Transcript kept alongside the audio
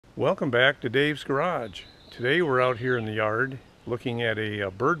Welcome back to Dave's Garage. Today we're out here in the yard looking at a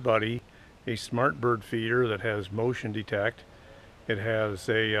Bird Buddy, a smart bird feeder that has motion detect. It has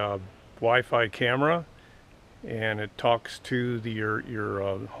a Wi-Fi camera and it talks to your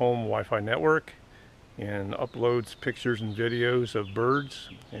home Wi-Fi network and uploads pictures and videos of birds,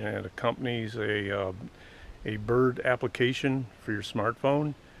 and it accompanies a bird application for your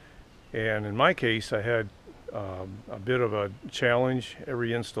smartphone. And in my case, I had a bit of a challenge.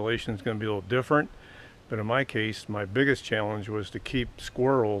 Every installation is going to be a little different, but in my case, my biggest challenge was to keep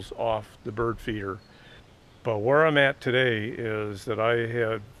squirrels off the bird feeder. But where I'm at today is that I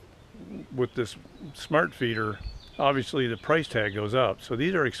had, with this smart feeder, obviously the price tag goes up, so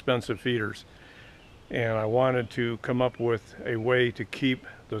these are expensive feeders, and I wanted to come up with a way to keep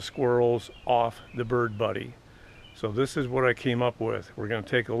the squirrels off the Bird Buddy. So this is what I came up with. We're going to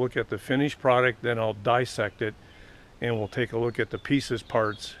take a look at the finished product, then I'll dissect it, and we'll take a look at the pieces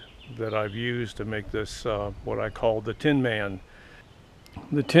parts that I've used to make this what I call the Tin Man.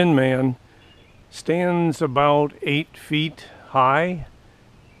 The Tin Man stands about 8 feet high,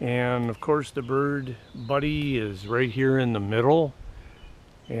 and of course the Bird Buddy is right here in the middle,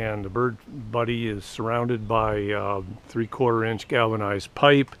 and the Bird Buddy is surrounded by 3/4 inch galvanized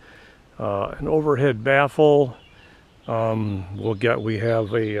pipe, an overhead baffle. We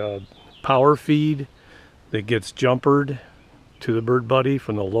have a power feed that gets jumpered to the Bird Buddy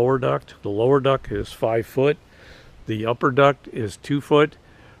from the lower duct. The lower duct is 5 foot, the upper duct is 2 foot.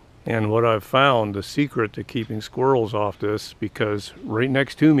 And what I've found, the secret to keeping squirrels off this, because right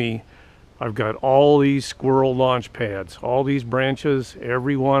next to me I've got all these squirrel launch pads, all these branches,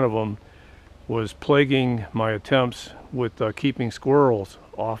 every one of them was plaguing my attempts with keeping squirrels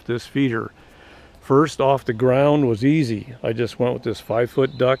off this feeder. First off the ground was easy. I just went with this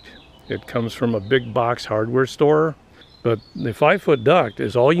 5-foot duct. It comes from a big box hardware store, but the 5-foot duct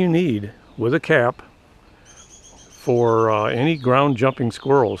is all you need with a cap for any ground jumping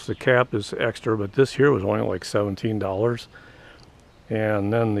squirrels. The cap is extra, but this here was only like $17.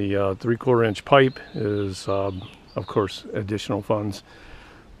 And then the 3/4 inch pipe is of course additional funds.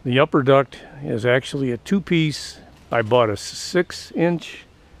 The upper duct is actually a 2-piece. I bought a 6-inch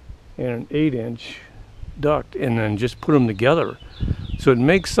and an 8-inch duct and then just put them together, so it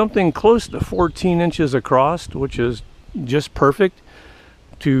makes something close to 14 inches across, which is just perfect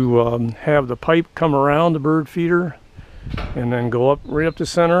to have the pipe come around the bird feeder and then go up right up to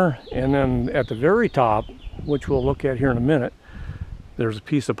center, and then at the very top, which we'll look at here in a minute, there's a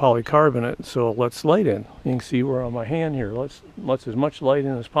piece of polycarbonate, so it lets light in. You can see where on my hand here lets as much light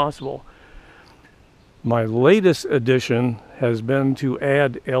in as possible. My latest addition has been to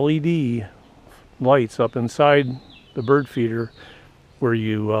add LED lights up inside the bird feeder where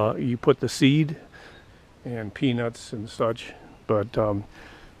you put the seed and peanuts and such. But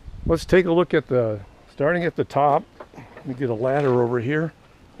let's take a look at starting at the top. Let me get a ladder over here.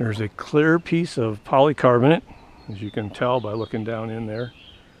 There's a clear piece of polycarbonate, as you can tell by looking down in there,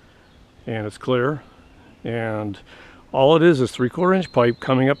 and it's clear. And all it is 3/4 inch pipe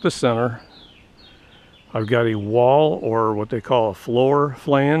coming up the center. I've got a wall, or what they call a floor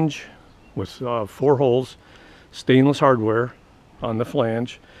flange, with 4 holes, stainless hardware on the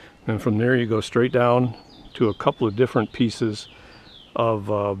flange. And from there you go straight down to a couple of different pieces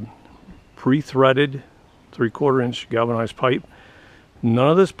of pre-threaded 3/4 inch galvanized pipe. None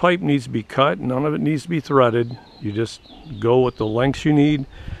of this pipe needs to be cut, none of it needs to be threaded. You just go with the lengths you need,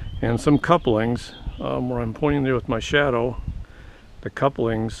 and some couplings, where I'm pointing there with my shadow, the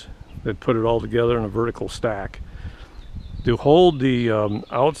couplings that put it all together in a vertical stack. To hold the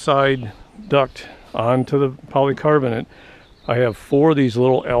outside duct onto the polycarbonate, I have 4 of these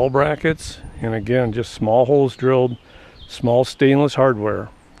little L brackets, and again, just small holes drilled, small stainless hardware.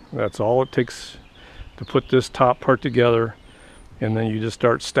 That's all it takes to put this top part together, and then you just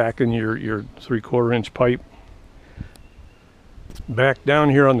start stacking your 3/4 inch pipe. Back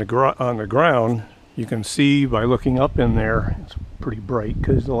down here on the ground, you can see by looking up in there, it's pretty bright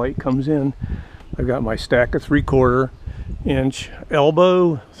because the light comes in. I've got my stack of 3/4 inch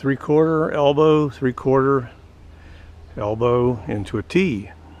elbow, 3/4 elbow, 3/4 elbow into a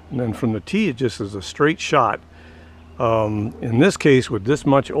T, and then from the T it just is a straight shot. In this case, with this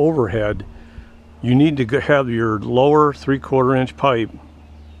much overhead, you need to have your lower 3/4 inch pipe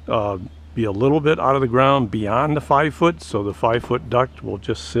be a little bit out of the ground beyond the 5 foot, so the 5-foot duct will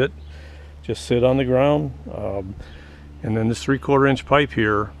just sit on the ground. And then this 3/4 inch pipe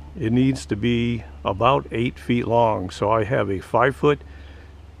here, it needs to be about 8 feet long. So I have a 5-foot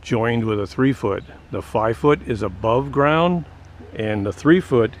joined with a 3-foot. The 5-foot is above ground and the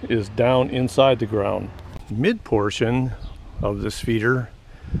 3-foot is down inside the ground. Mid portion of this feeder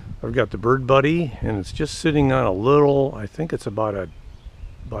I've got the bird buddy, and it's just sitting on a little, I think it's about a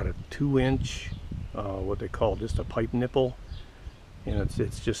 2-inch, what they call just a pipe nipple, and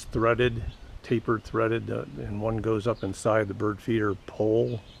it's just threaded, tapered threaded, and one goes up inside the bird feeder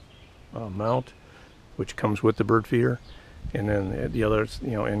pole mount, which comes with the bird feeder, and then the other,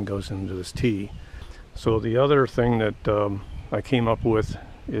 end goes into this T. So the other thing that I came up with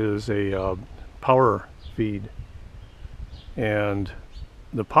is a power feed, and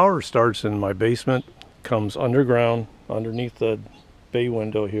the power starts in my basement, comes underground underneath the bay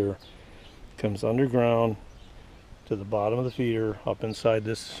window here, comes underground to the bottom of the feeder up inside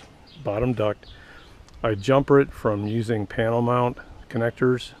this bottom duct. I jumper it from using panel mount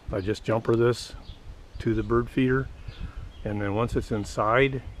connectors. I just jumper this to the bird feeder, and then once it's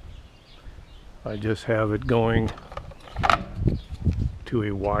inside, I just have it going to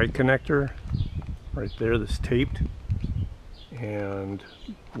a Y connector right there that's taped, and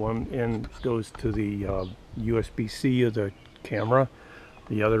one end goes to the USB-C of the camera.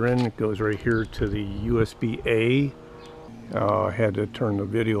 The other end goes right here to the USB-A. I had to turn the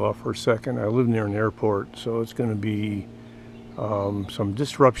video off for a second. I live near an airport, so it's going to be some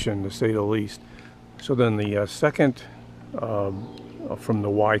disruption, to say the least. So then the second from the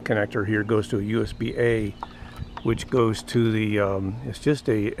Y connector here goes to a USB-A, which goes to the, it's just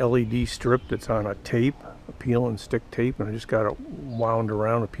a LED strip that's on a tape, a peel and stick tape, and I just got it wound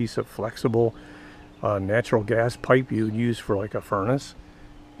around a piece of flexible natural gas pipe you would use for like a furnace.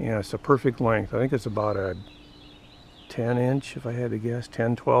 And it's a perfect length. I think it's about a 10-inch, if I had to guess,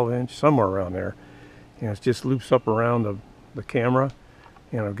 10-12 inch, somewhere around there. And it just loops up around the camera,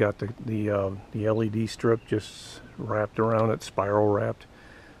 and I've got the LED strip just wrapped around it, spiral wrapped.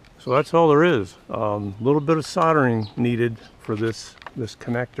 So that's all there is. A little bit of soldering needed for this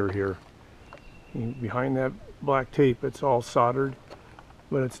connector here. Behind that black tape, it's all soldered,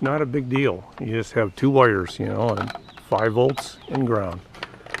 but it's not a big deal. You just have 2 wires, and 5 volts in ground.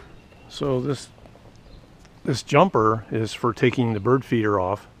 So this jumper is for taking the bird feeder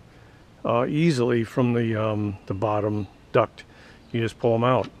off easily from the bottom duct. You just pull them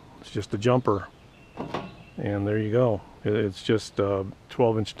out. It's just a jumper, and there you go. It's just a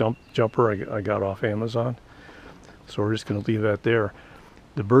 12-inch jumper I got off Amazon. So we're just going to leave that there.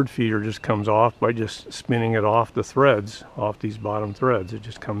 The bird feeder just comes off by just spinning it off the threads, off these bottom threads. It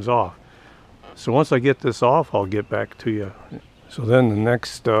just comes off. So once I get this off, I'll get back to you. So then the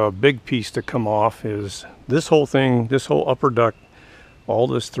next big piece to come off is this whole thing, this whole upper duct, all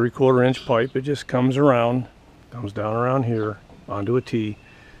this 3/4 inch pipe. It just comes around, comes down around here onto a T,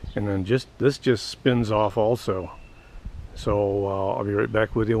 and then this just spins off also. So I'll be right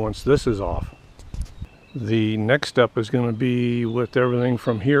back with you once this is off. The next step is going to be with everything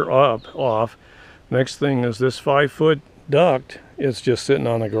from here off. Next thing is this 5-foot duct. It's just sitting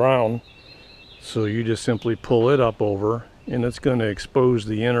on the ground. So you just simply pull it up over, and it's going to expose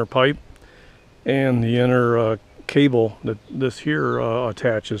the inner pipe and the inner cable that this here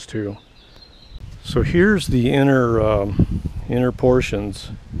attaches to. So here's the inner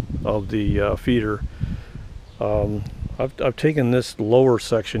portions of the feeder. I've taken this lower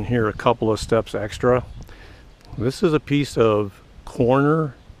section here a couple of steps extra. This is a piece of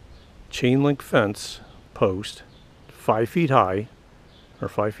corner chain link fence post, 5 feet high or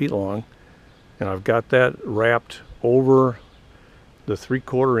 5 feet long, and I've got that wrapped over the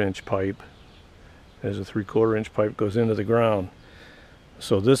 3/4 inch pipe. As a 3/4 inch pipe goes into the ground.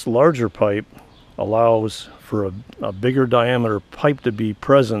 So this larger pipe allows for a bigger diameter pipe to be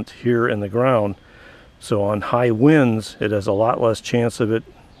present here in the ground. So on high winds, it has a lot less chance of it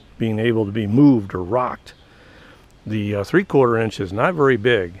being able to be moved or rocked. The 3/4 inch is not very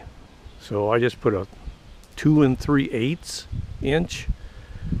big, so I just put a 2 3/8 inch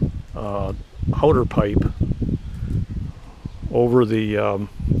outer pipe over the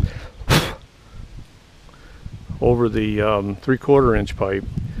 3/4 inch pipe.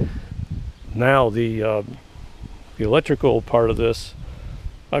 Now the electrical part of this,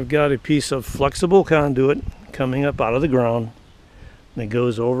 I've got a piece of flexible conduit coming up out of the ground that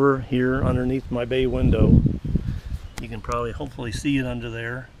goes over here underneath my bay window. You can probably hopefully see it under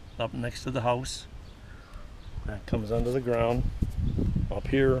there, up next to the house. That comes under the ground. Up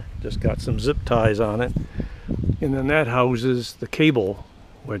here, just got some zip ties on it. And then that houses the cable,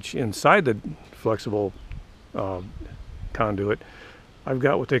 which inside the flexible conduit, I've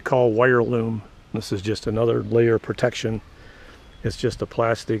got what they call wire loom. This is just another layer of protection. It's just a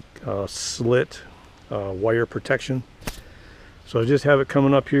plastic slit wire protection. So I just have it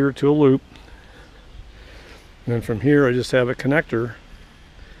coming up here to a loop. And then from here I just have a connector.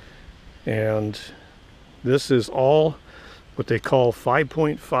 And this is all what they call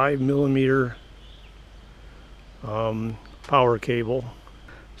 5.5 millimeter power cable.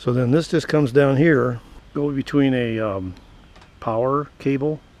 So then this just comes down here, go between a power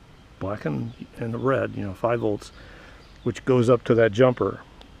cable, black and the red, 5 volts, which goes up to that jumper.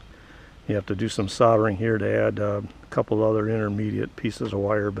 You have to do some soldering here to add a couple other intermediate pieces of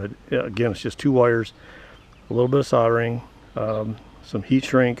wire, but again, it's just 2 wires, a little bit of soldering, some heat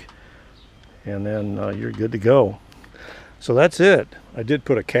shrink, and then you're good to go. So that's it. I did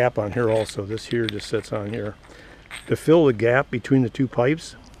put a cap on here also. This here just sits on here. To fill the gap between the 2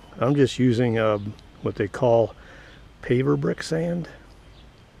 pipes, I'm just using what they call paver brick sand.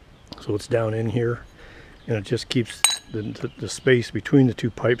 So it's down in here, and it just keeps the space between the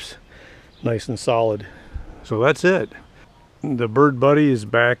 2 pipes nice and solid. So that's it. The Bird Buddy is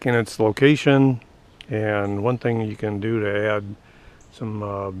back in its location, and one thing you can do to add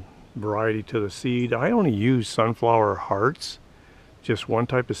some variety to the seed, I only use sunflower hearts, just one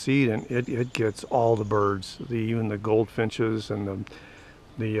type of seed, and it gets all the birds, even the goldfinches, and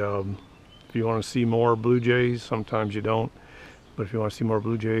if you want to see more blue jays, sometimes you don't, but if you want to see more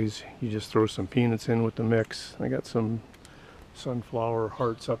blue jays, you just throw some peanuts in with the mix. I got some sunflower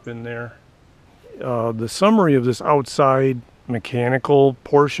hearts up in there. The summary of this outside mechanical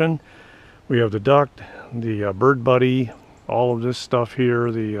portion, we have the duct, the Bird Buddy, all of this stuff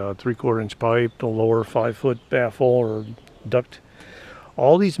here, the 3/4 inch pipe, the lower 5-foot baffle or duct.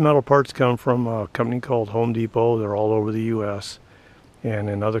 All these metal parts come from a company called Home Depot. They're all over the US, and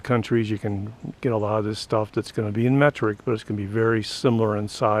in other countries you can get a lot of this stuff that's going to be in metric, but it's going to be very similar in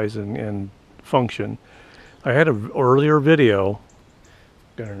size and function. I had an earlier video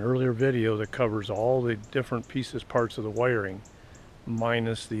that covers all the different pieces, parts of the wiring,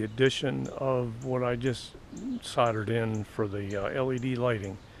 minus the addition of what I just soldered in for the LED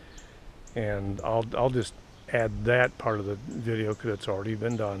lighting, and I'll just add that part of the video because it's already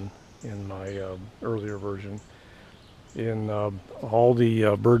been done in my earlier version. In all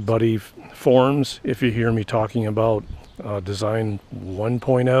the Bird Buddy forums, if you hear me talking about design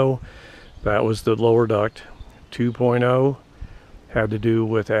 1.0, that was the lower duct. 2.0 had to do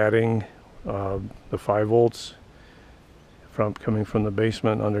with adding the 5 volts coming from the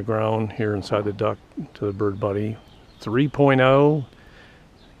basement underground here inside the duct to the Bird Buddy. 3.0,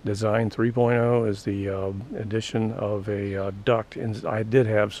 design 3.0, is the addition of a duct, and I did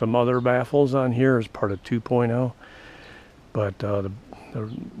have some other baffles on here as part of 2.0, but the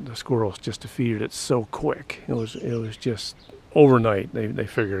squirrels just defeated it so quick. It was just overnight they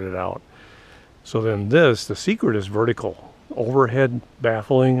figured it out. So then the secret is vertical overhead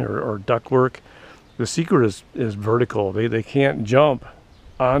baffling or ductwork. The secret is vertical. They can't jump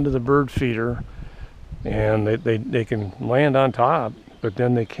onto the bird feeder, and they can land on top, but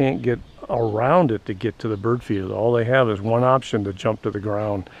then they can't get around it to get to the bird feeder. All they have is one option, to jump to the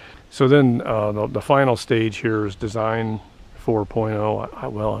ground. So then the final stage here is design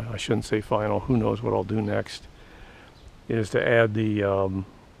 4.0. Well, I shouldn't say final. Who knows what I'll do next, is to add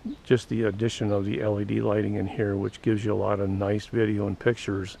just the addition of the LED lighting in here, which gives you a lot of nice video and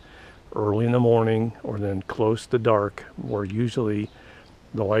pictures early in the morning, or then close to dark, where usually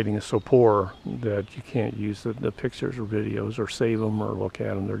the lighting is so poor that you can't use the pictures or videos or save them or look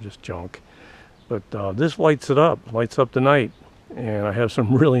at them. They're just junk. But this lights up the night, and I have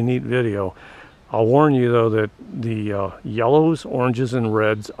some really neat video. I'll warn you though that the yellows, oranges, and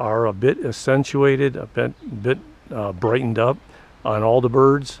reds are a bit accentuated, a bit brightened up on all the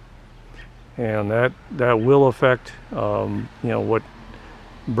birds, and that will affect what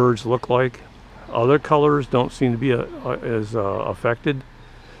birds look like. Other colors don't seem to be as affected.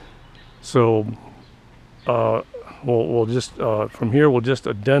 So we'll just from here we'll just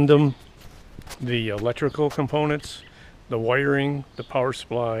addendum the electrical components, the wiring, the power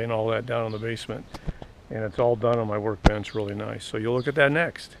supply, and all that down in the basement, and it's all done on my workbench, really nice. So you'll look at that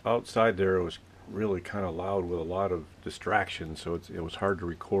next. Outside there it was really kind of loud with a lot of distractions, so it was hard to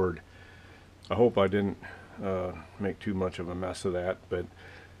record. I hope I didn't make too much of a mess of that, but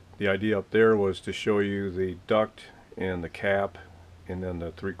the idea up there was to show you the duct and the cap, and then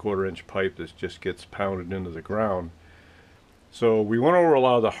the 3/4 inch pipe that just gets pounded into the ground. So we went over a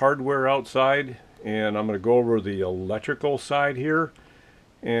lot of the hardware outside, and I'm going to go over the electrical side here,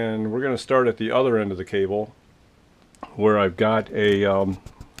 and we're going to start at the other end of the cable, where I've got a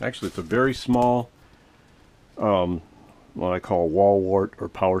actually it's a very small what I call wall wart or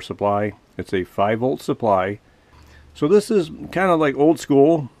power supply. It's a 5-volt supply. So this is kind of like old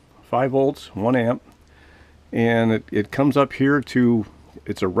school, 5 volts, 1 amp, and it comes up here to,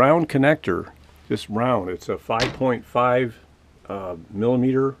 it's a round connector, just round. It's a 5.5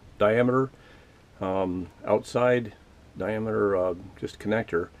 millimeter diameter outside diameter just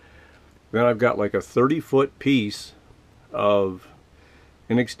connector. Then I've got like a 30-foot piece of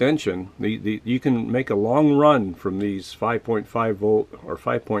an extension. You can make a long run from these 5.5 volt or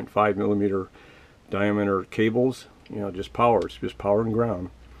 5.5 millimeter diameter cables. You know, just power. It's just power and ground.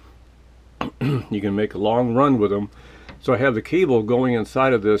 You can make a long run with them. So I have the cable going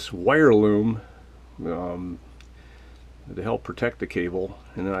inside of this wire loom to help protect the cable.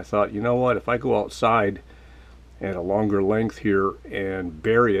 And then I thought, you know what, if I go outside at a longer length here and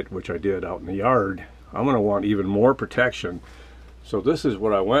bury it, which I did out in the yard, I'm going to want even more protection. So this is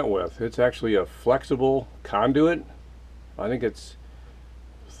what I went with. It's actually a flexible conduit. I think it's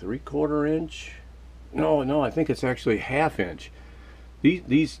 3/4 inch. No, I think it's actually 1/2 inch.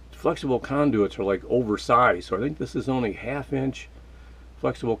 These flexible conduits are like oversized, so I think this is only 1/2 inch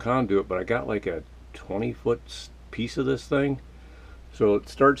flexible conduit, but I got like a 20-foot piece of this thing. So it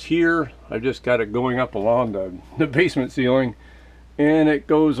starts here. I've just got it going up along the basement ceiling, and it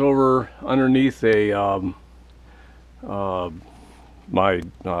goes over underneath a my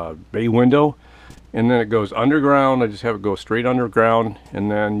bay window, and then it goes underground. I just have it go straight underground, and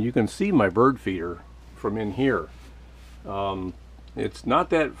then you can see my bird feeder from in here. It's not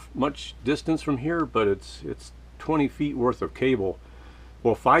that much distance from here, but it's 20 feet worth of cable.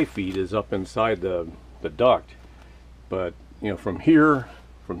 Well, 5 feet is up inside the duct, but you know, from here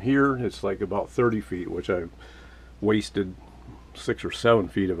it's like about 30 feet, which I wasted 6 or 7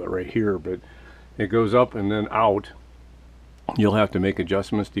 feet of it right here. But it goes up and then out. You'll have to make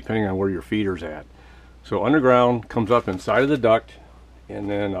adjustments depending on where your feeder's at. So underground comes up inside of the duct, and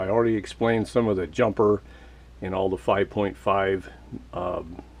then I already explained some of the jumper and all the 5.5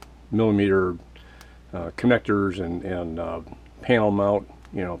 millimeter connectors and panel mount,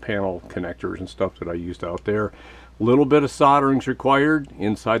 you know, panel connectors and stuff that I used out there. A little bit of soldering's required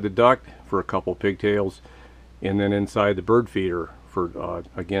inside the duct for a couple pigtails, and then inside the bird feeder for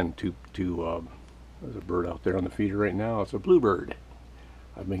again there's a bird out there on the feeder right now. It's a bluebird.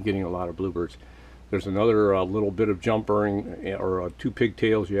 I've been getting a lot of bluebirds. There's another little bit of jumpering, or 2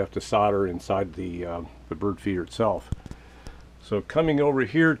 pigtails you have to solder inside the bird feeder itself. So coming over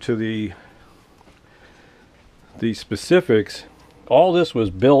here to the specifics, all this was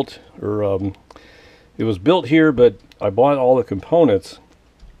built, or it was built here, but I bought all the components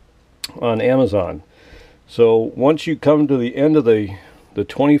on Amazon. So once you come to the end of the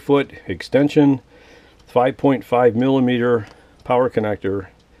 20-foot extension, 5.5 millimeter power connector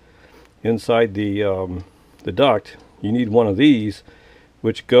inside the duct, you need one of these,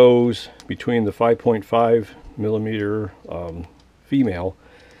 which goes between the 5.5 millimeter female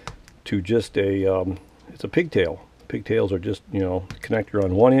to just a it's a pigtail. Pigtails are just, you know, connector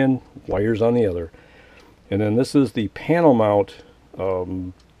on one end, wires on the other. And then this is the panel mount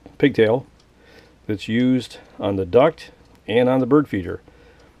pigtail that's used on the duct and on the bird feeder.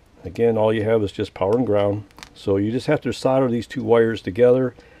 Again, all you have is just power and ground. So you just have to solder these 2 wires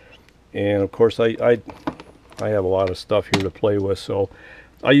together. And of course I have a lot of stuff here to play with, so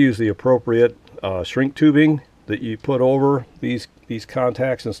I use the appropriate shrink tubing that you put over these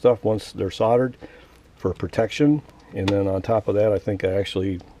contacts and stuff once they're soldered for protection. And then on top of that, I think I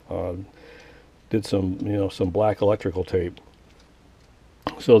actually did some black electrical tape.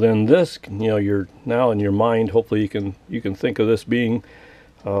 So then this, you know, you're now in your mind, hopefully you can think of this being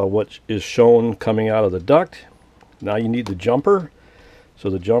what is shown coming out of the duct. Now you need the jumper. So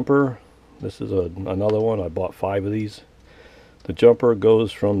the jumper, this is another one. I bought 5 of these. The jumper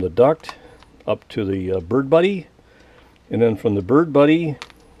goes from the duct up to the bird buddy, and then from the bird buddy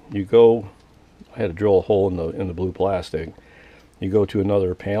you go, I had to drill a hole in the blue plastic. You go to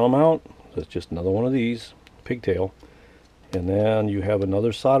another panel mount. That's just another one of these, pigtail. And then you have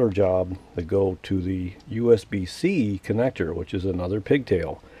another solder job that go to the USB-C connector, which is another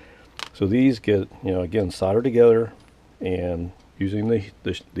pigtail. So these get, you know, again, soldered together, and using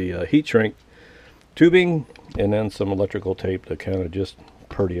the heat shrink tubing and then some electrical tape to kind of just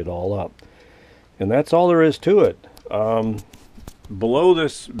purdy it all up. And that's all there is to it. Below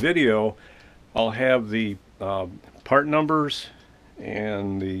this video I'll have the part numbers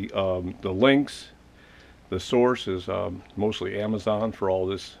and the links. The source is mostly Amazon for all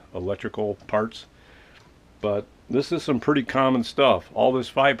this electrical parts, but this is some pretty common stuff. All this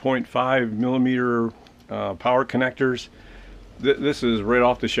 5.5 millimeter power connectors, this is right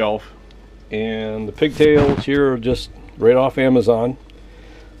off the shelf, and the pigtails here are just right off Amazon.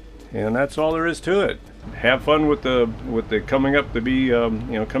 And that's all there is to it. Have fun with the coming up to be you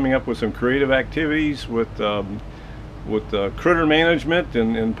know, coming up with some creative activities with critter management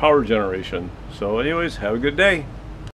and power generation. So anyways, have a good day.